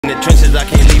the trenches, I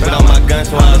can't leave without my gun.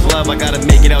 So I was love, I gotta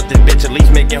make it out this bitch, at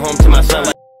least make it home to my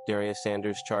son. Darius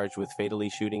Sanders charged with fatally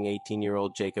shooting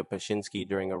 18-year-old Jacob Pashinsky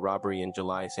during a robbery in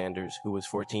July. Sanders, who was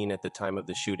 14 at the time of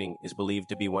the shooting, is believed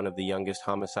to be one of the youngest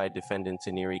homicide defendants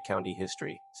in Erie County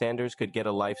history. Sanders could get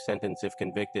a life sentence if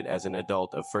convicted as an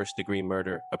adult of first-degree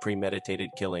murder, a premeditated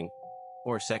killing,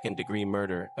 or second-degree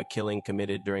murder, a killing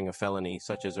committed during a felony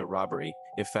such as a robbery.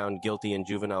 If found guilty in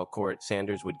juvenile court,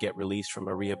 Sanders would get released from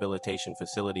a rehabilitation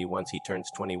facility once he turns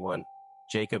 21.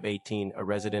 Jacob, 18, a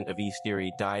resident of East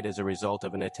Erie, died as a result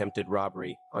of an attempted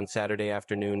robbery. On Saturday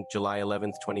afternoon, July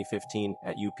 11, 2015,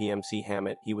 at UPMC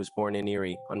Hammett. He was born in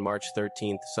Erie. On March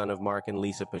 13th, son of Mark and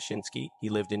Lisa Pashinsky. He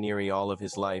lived in Erie all of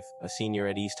his life, a senior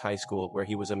at East High School where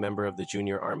he was a member of the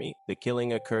Junior Army. The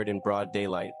killing occurred in broad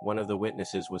daylight. One of the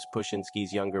witnesses was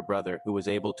Pashinsky's younger brother, who was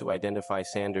able to identify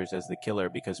Sanders as the killer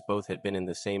because both had been in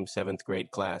the same 7th grade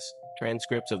class.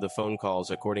 Transcripts of the phone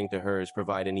calls, according to hers,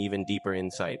 provide an even deeper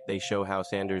insight. They show how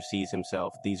Sanders sees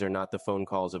himself. These are not the phone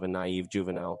calls of a naive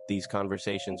juvenile. These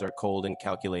conversations are cold and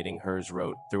calculating, hers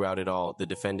wrote. Throughout it all, the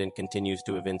defendant continues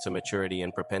to evince a maturity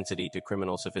and propensity to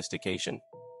criminal sophistication.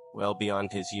 Well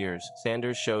beyond his years,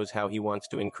 Sanders shows how he wants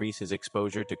to increase his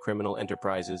exposure to criminal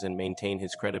enterprises and maintain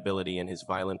his credibility and his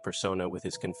violent persona with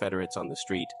his confederates on the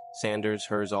street. Sanders,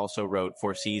 hers also wrote,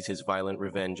 foresees his violent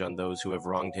revenge on those who have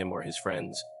wronged him or his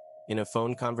friends. In a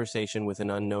phone conversation with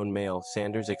an unknown male,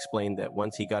 Sanders explained that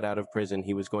once he got out of prison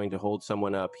he was going to hold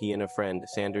someone up, he and a friend.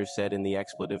 Sanders said in the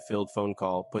expletive-filled phone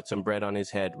call, put some bread on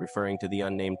his head, referring to the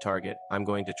unnamed target. I'm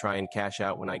going to try and cash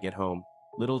out when I get home.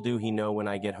 Little do he know when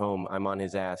I get home, I'm on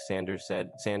his ass, Sanders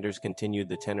said. Sanders continued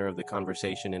the tenor of the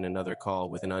conversation in another call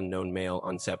with an unknown male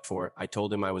on Sept4. I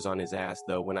told him I was on his ass,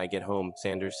 though, when I get home,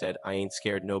 Sanders said. I ain't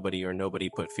scared nobody or nobody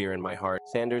put fear in my heart.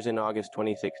 Sanders in August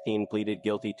 2016 pleaded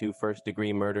guilty to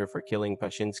first-degree murder for killing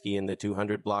Pashinsky in the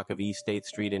 200 block of East State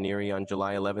Street in Erie on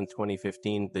July 11,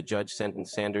 2015. The judge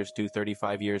sentenced Sanders to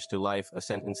 35 years to life, a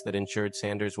sentence that ensured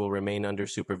Sanders will remain under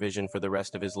supervision for the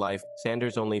rest of his life.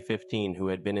 Sanders, only 15, who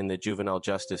had been in the juvenile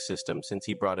justice system since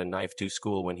he brought a knife to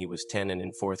school when he was 10 and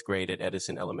in 4th grade at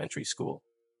Edison Elementary School.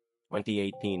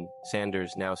 2018,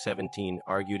 Sanders, now 17,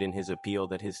 argued in his appeal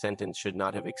that his sentence should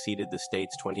not have exceeded the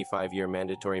state's 25-year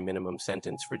mandatory minimum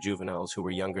sentence for juveniles who were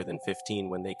younger than 15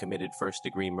 when they committed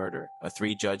first-degree murder. A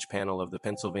 3-judge panel of the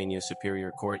Pennsylvania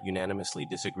Superior Court unanimously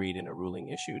disagreed in a ruling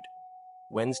issued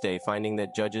Wednesday, finding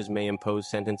that judges may impose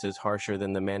sentences harsher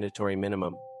than the mandatory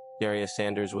minimum. Darius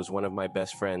Sanders was one of my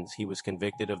best friends. He was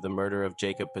convicted of the murder of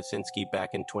Jacob Pashinsky back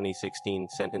in 2016,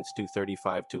 sentenced to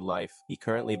 35 to life. He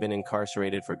currently been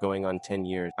incarcerated for going on 10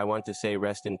 years. I want to say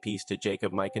rest in peace to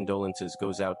Jacob. My condolences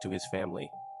goes out to his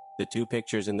family. The 2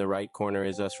 pictures in the right corner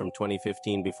is us from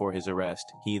 2015 before his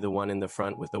arrest. He, the one in the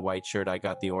front with the white shirt, I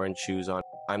got the orange shoes on.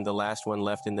 I'm the last one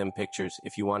left in them pictures.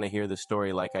 If you want to hear the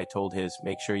story like I told his,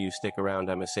 make sure you stick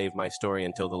around. I'ma save my story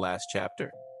until the last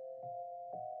chapter.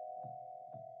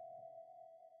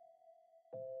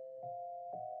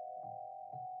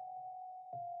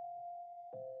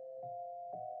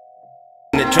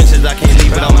 In the trenches, I can't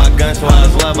leave without my gun. So I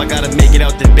was love, I gotta make it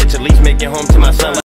out this bitch, at least make it home to my son.